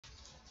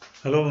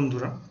Hello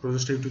বন্ধুরা,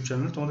 প্রচেষ্টা YouTube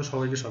channel তোমাদের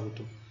সবাইকে স্বাগত।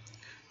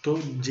 তো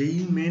জেই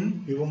মেন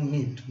এবং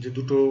নিট যে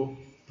দুটো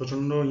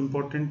প্রচণ্ড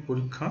ইম্পর্টেন্ট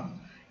পরীক্ষা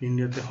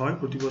ইন্ডিয়াতে হয়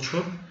প্রতি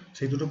বছর,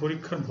 সেই দুটো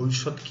পরীক্ষার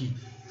ভবিষ্যৎ কি,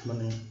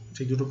 মানে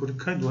সেই দুটো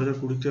পরীক্ষায়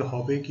 2020-তে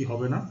হবে কি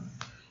হবে না,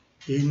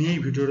 এই নিয়েই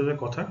ভিডিওটাতে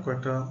কথা,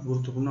 কয়েকটা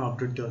গুরুত্বপূর্ণ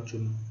আপডেট দেওয়ার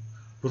জন্য।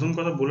 প্রথম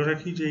কথা বলে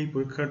রাখি যে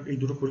এই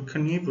দুটো পরীক্ষা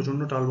নিয়েই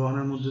প্রচণ্ড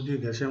টালবাহানার মধ্যে দিয়ে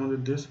গেছে আমাদের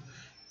দেশ।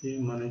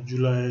 মানে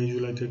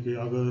জুলাই থেকে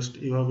আগস্ট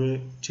এভাবে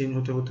চেঞ্জ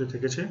হতে হতে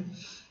থেকেছে।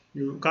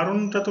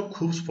 কারণটা তো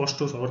খুব স্পষ্ট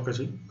সবার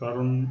কাছে,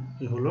 কারণ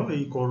হলো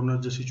এই করোনার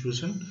যে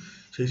সিচুয়েশন,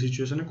 সেই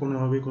সিচুয়েশনে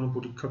কোনোভাবেই কোনো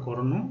পরীক্ষা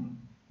করানো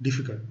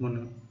ডিফিকাল্ট, মানে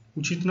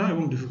উচিত না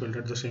এবং difficult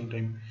at the same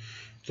time.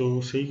 তো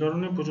সেই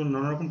কারণে প্রচুর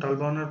নানা রকম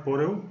টালবাহানার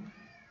পরেও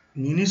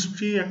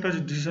মিনিস্ট্রি একটা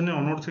ডিসিশনে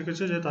অনড়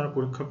থেকেছে যে তারা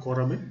পরীক্ষা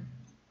করাবে।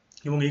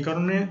 এবং এই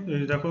কারণে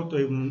দেখো তো,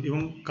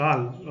 এবং কাল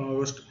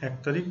আগস্ট 1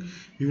 তারিখ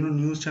বিভিন্ন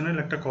নিউজ চ্যানেল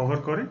একটা কভার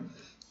করে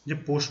যে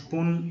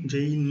পোস্টপোন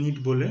যেই নিট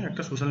বলে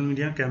একটা সোশ্যাল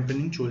মিডিয়া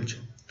ক্যাম্পেনিং চলছে।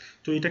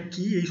 তো এটা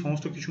কি, এই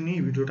সমস্ত কিছু নিয়ে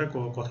এই ভিডিওটা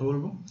কথা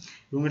বলবো,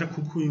 এবং এটা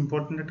খুব খুব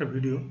ইম্পর্টেন্ট একটা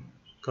ভিডিও,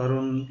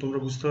 কারণ তোমরা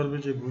বুঝতে পারবে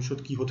যে ভবিষ্যৎ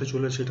কি হতে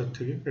চলেছে, এটার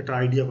থেকে একটা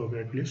আইডিয়া পাবে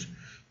অ্যাটলিস্ট।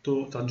 তো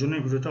তার জন্য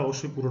এই ভিডিওটা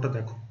অবশ্যই পুরোটা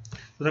দেখো।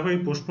 তো দেখো, এই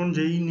পোস্টপোন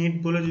যেই নিট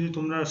বলে যদি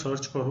তোমরা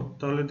সার্চ করো,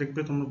 তাহলে দেখবে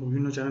তোমরা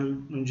বিভিন্ন চ্যানেল,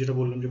 যেটা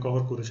বললাম যে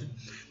কভার করেছে,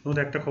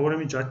 তোমাদের একটা খবর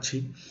আমি যাচ্ছি,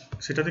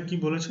 সেটাতে কি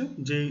বলেছে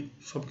যে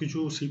সব কিছু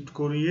শিফট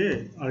করিয়ে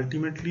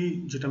আলটিমেটলি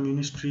যেটা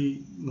মিনিস্ট্রি,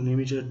 মানে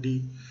এমএইচআরডি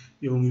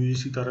এবং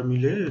ইউজিসি তারা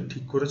মিলে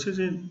ঠিক করেছে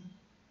যে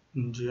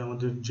যে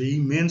আমাদের জেই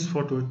মেন্স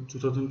ফর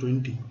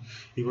 2020,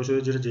 এই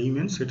বছরের যেটা জেই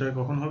মেন্স, সেটা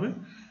কখন হবে?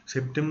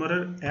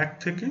 সেপ্টেম্বরের 1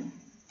 থেকে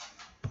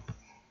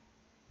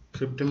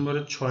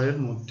সেপ্টেম্বরের 6-এর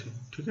মধ্যে,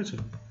 ঠিক আছে?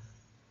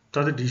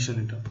 তাদের ডিসিশন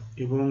এটা।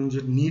 এবং যে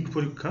নিট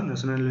পরীক্ষা,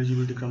 ন্যাশনাল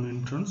এলিজিবিলিটি কাম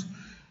এন্ট্রান্স,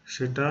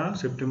 সেটা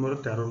সেপ্টেম্বরের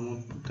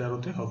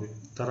 13তে হবে,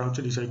 তারা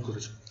হচ্ছে ডিসাইড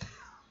করেছে।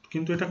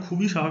 কিন্তু এটা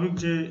খুবই স্বাভাবিক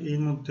যে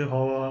এর মধ্যে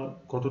হওয়া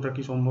কতটা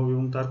কি সম্ভব,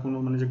 এবং তার কোনো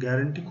মানে যে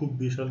গ্যারান্টি খুব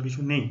বিশাল কিছু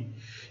নেই।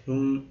 এবং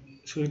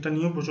সেটা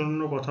নিয়েও প্রচণ্ড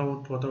কথা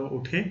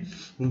ওঠে,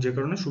 এবং যে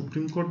কারণে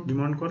সুপ্রিম কোর্ট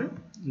ডিমান্ড করে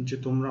যে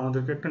তোমরা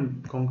আমাদেরকে একটা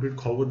কংক্রিট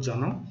খবর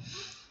জানাও।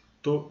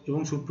 তো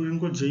এবং সুপ্রিম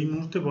কোর্ট যেই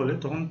মুহূর্তে বলে,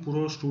 তখন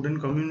পুরো স্টুডেন্ট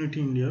কমিউনিটি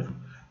ইন্ডিয়ার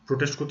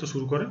প্রোটেস্ট করতে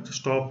শুরু করে,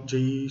 স্টপ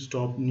জেই,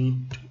 স্টপ নিট,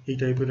 এই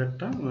টাইপের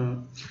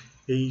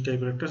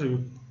একটা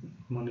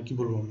মানে কি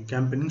বলবো আমি,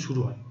 ক্যাম্পেনিং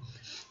শুরু হয়।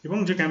 এবং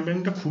যে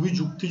ক্যাম্পেইনটা খুবই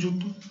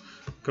যুক্তিযুক্ত,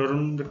 কারণ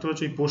দেখতে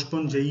পাচ্ছ এই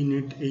পোস্টপোন জেই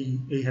নিট,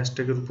 এই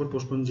হ্যাশট্যাগের উপর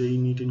postpone Jie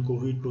NEET in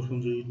Covid, postpone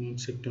Jie NEET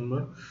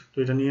September, তো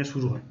এটা নিয়ে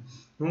শুরু হয়।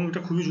 এবং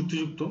এটা খুবই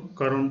যুক্তিযুক্ত,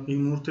 কারণ এই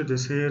মুহূর্তে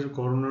দেশের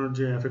করোনার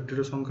যে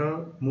অ্যাফেক্টেডের সংখ্যা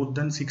মোর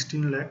দ্যান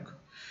 16 লাখ,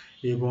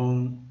 এবং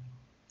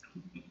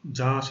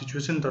যা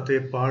সিচুয়েশন, তাতে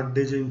পার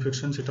ডে যে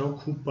ইনফেকশন সেটাও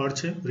খুব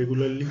বাড়ছে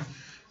রেগুলারলি।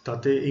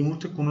 তাতে এই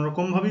মুহূর্তে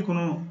কোনোরকমভাবেই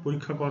কোনো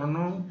পরীক্ষা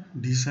করানো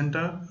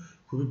ডিসিশনটা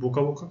খুবই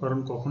বোকা, কারণ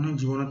কখনোই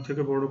জীবনের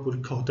থেকে বড়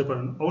পরীক্ষা হতে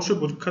পারে না। অবশ্যই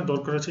পরীক্ষার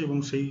দরকার আছে, এবং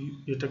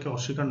এটাকে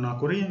অস্বীকার না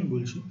করেই আমি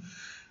বলছি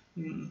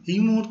এই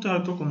মুহূর্তে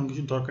হয়তো কোনো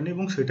কিছুর দরকার নেই,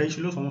 এবং সেটাই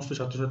ছিল সমস্ত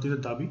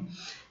ছাত্রছাত্রীদের দাবি।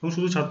 এবং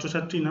শুধু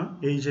ছাত্রছাত্রী না,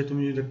 এই যে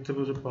তুমি দেখতে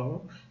পাও,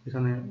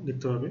 এখানে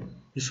দেখতে পাবে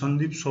যে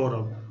সন্দীপ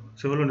সৌরভ,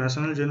 সে হলো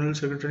national general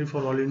secretary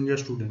for all India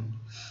student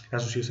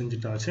association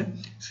যেটা আছে,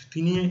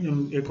 তিনি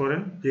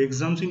করেন যে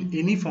exams in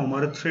any form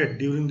R A threat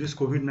during this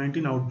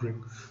COVID-19 outbreak,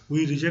 we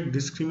reject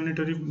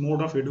discriminatory mode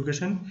of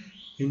education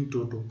in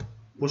toto,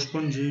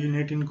 postpone Jie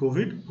net in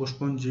Covid,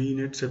 postpone Jie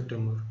net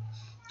September.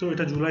 তো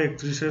এটা জুলাই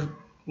 31-এর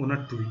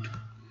ওনার tweet.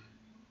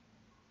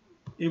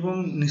 এবং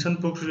নিশান্ত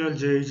পোখরিয়াল,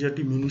 যে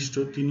HRD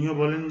minister, তিনিও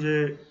বলেন যে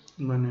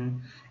মানে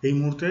এই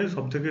মুহূর্তে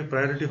সবথেকে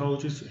প্রায়োরিটি হওয়া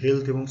উচিত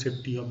হেলথ এবং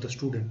সেফটি অফ দ্য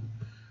স্টুডেন্ট।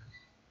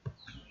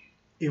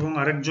 এবং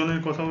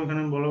আরেকজনের কথাও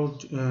এখানে বলার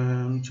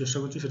চেষ্টা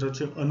করছি, সেটা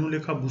হচ্ছে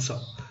অনুলেখা বুসা,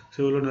 সে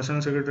হলো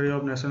national secretary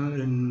of national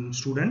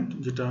student,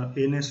 যেটা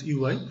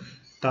NSUI,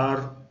 তার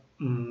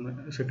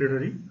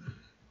সেক্রেটারি।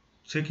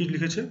 সে কি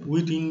লিখেছে?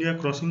 With India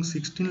crossing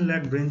 16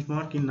 lakh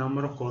benchmark in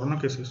number of corona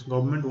cases,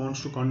 government wants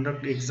to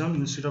conduct exam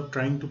instead of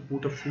trying to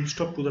put a full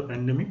stop to the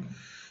pandemic,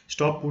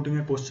 stop putting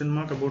a question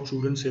mark about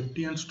student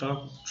safety, and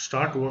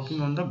start working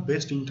on the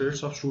best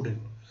interests of student,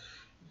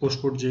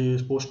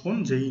 postpone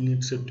JEE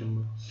NEET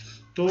September।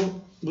 তো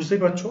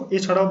বুঝতেই পারছো,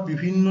 এছাড়াও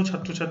বিভিন্ন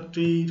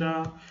ছাত্রছাত্রীরা,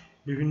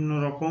 বিভিন্ন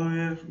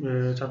রকমের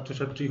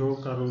ছাত্রছাত্রী হোক,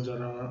 আরও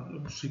যারা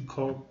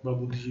শিক্ষক বা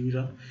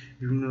বুদ্ধিজীবীরা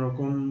বিভিন্ন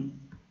রকম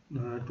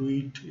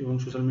টুইট এবং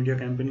সোশ্যাল মিডিয়া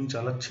ক্যাম্পেনিং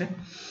চালাচ্ছে,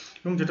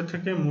 এবং যেটা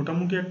থেকে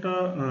মোটামুটি একটা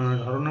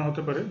ধারণা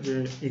হতে পারে যে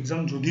এক্সাম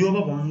যদিও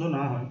বা বন্ধ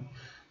না হয়,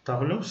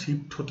 তাহলেও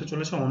শিফট হতে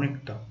চলেছে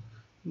অনেকটা,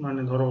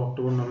 মানে ধরো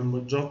অক্টোবর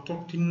নভেম্বর,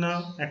 যতদিন না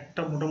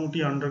একটা মোটামুটি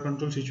আন্ডার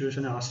কন্ট্রোল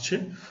সিচুয়েশনে আসছে,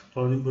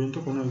 ততদিন পর্যন্ত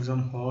কোনো এক্সাম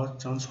হওয়ার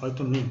চান্স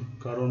হয়তো নেই।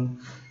 কারণ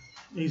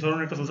এই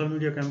ধরনের একটা সোশ্যাল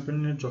মিডিয়া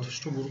ক্যাম্পেইনের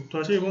যথেষ্ট গুরুত্ব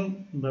আছে, এবং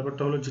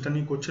ব্যাপারটা হলো যেটা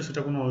নিয়ে করছে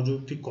সেটা কোনো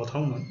অযৌক্তিক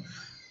কথাও নয়।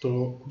 তো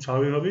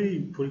স্বাভাবিকভাবেই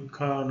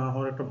পরীক্ষা না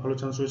হওয়ার একটা ভালো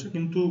চান্স রয়েছে,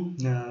 কিন্তু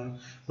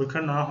পরীক্ষা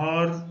না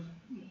হওয়ার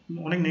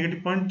অনেক নেগেটিভ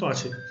পয়েন্ট তো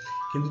আছে,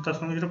 কিন্তু তার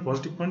সঙ্গে যেটা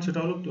পজিটিভ পয়েন্ট, সেটা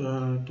হলো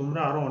তোমরা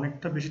আরও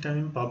অনেকটা বেশি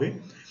টাইম পাবে।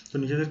 তো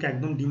নিজেদেরকে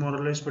একদম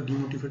ডিমোরালাইজ বা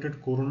ডিমোটিভেটেড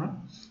করো না,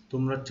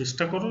 তোমরা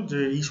চেষ্টা করো যে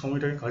এই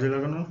সময়টাকে কাজে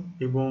লাগানোর,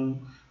 এবং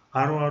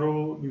আরও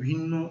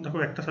বিভিন্ন, দেখো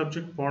একটা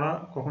সাবজেক্ট পড়া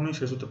কখনোই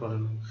শেষ হতে পারে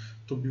না,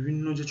 তো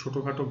বিভিন্ন যে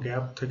ছোটোখাটো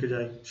গ্যাপ থেকে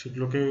যায়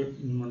সেগুলোকে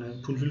মানে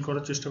ফুলফিল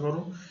করার চেষ্টা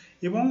করো।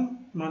 এবং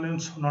মানে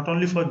not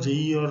only for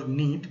Jie or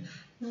NEET,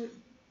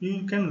 you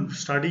can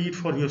study it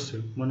for your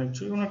self, মানে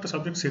যে কোনো একটা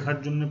সাবজেক্ট শেখার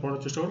জন্য পড়ার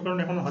চেষ্টা করো, কারণ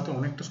এখন হাতে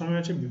অনেকটা সময়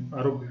আছে,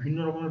 আরও বিভিন্ন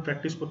রকমের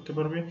প্র্যাকটিস করতে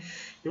পারবে,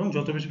 এবং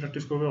যত বেশি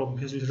প্র্যাকটিস করবে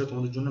অবভিয়াসলি সেটা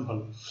তোমাদের জন্য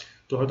ভালো।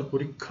 তো হয়তো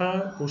পরীক্ষা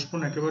পোস্টপোন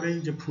একেবারেই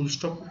যে ফুল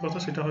স্টপ কথা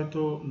সেটা হয়তো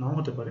নাও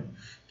হতে পারে,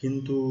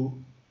 কিন্তু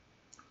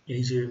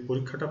এই যে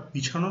পরীক্ষাটা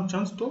পিছানোর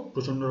চান্স তো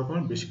প্রচণ্ড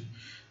রকমের বেশি।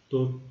 তো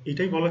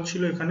এটাই বলার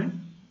ছিল এখানে।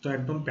 তো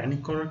একদম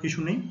প্যানিক করার কিছু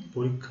নেই,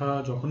 পরীক্ষা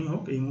যখনই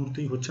হোক, এই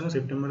মুহূর্তেই হচ্ছে না,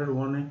 সেপ্টেম্বরের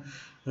 1-এ,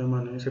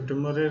 মানে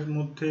সেপ্টেম্বরের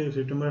মধ্যে,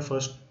 সেপ্টেম্বরের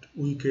ফার্স্ট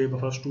উইকে বা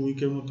ফার্স্ট 2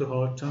 উইকের মধ্যে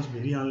হওয়ার চান্স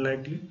ভেরি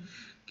আনলাইকলি,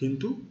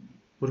 কিন্তু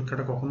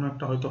পরীক্ষাটা কখনো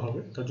একটা হয়তো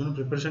হবে, তার জন্য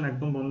প্রিপারেশন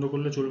একদম বন্ধ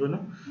করলে চলবে না।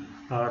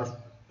 আর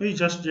এই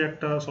জাস্ট যে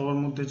একটা সবার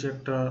মধ্যে যে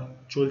একটা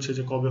চলছে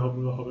যে কবে হবে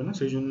বা হবে না,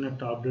 সেই জন্য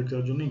একটা আপডেট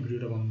দেওয়ার জন্য এই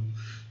ভিডিওটা বানানো।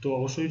 তো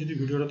অবশ্যই যদি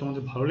ভিডিওটা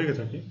তোমাদের ভালো লেগে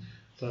থাকে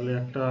তাহলে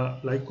একটা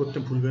লাইক করতে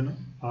ভুলবে না।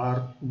 আর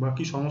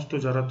বাকি সমস্ত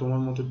যারা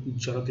তোমার মতো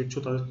যারা দেখছো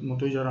তাদের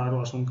মতোই যারা আরও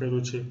আশঙ্কায়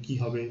রয়েছে কি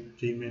হবে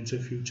যেই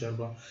মেন্সের ফিউচার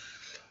বা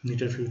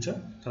নিটের ফিউচার,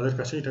 তাদের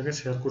কাছে এটাকে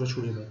শেয়ার করে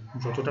ছড়িয়ে দাও,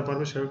 যতটা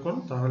পারবে শেয়ার করো,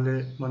 তাহলে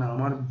মানে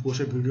আমার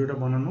বসে ভিডিওটা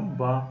বানানো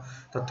বা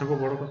তার থেকেও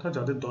বড় কথা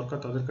যাদের দরকার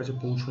তাদের কাছে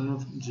পৌঁছানোর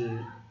যে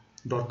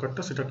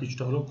দরকারটা সেটা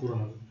কিছুটা হলেও পূরণ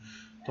হবে।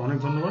 তো অনেক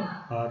ধন্যবাদ।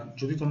 আর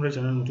যদি তোমরা এই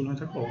চ্যানেল নতুন হয়ে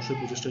থাকো অবশ্যই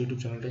প্রচেষ্টা ইউটিউব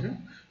চ্যানেলটাকে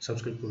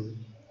সাবস্ক্রাইব করবে।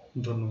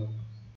 ধন্যবাদ।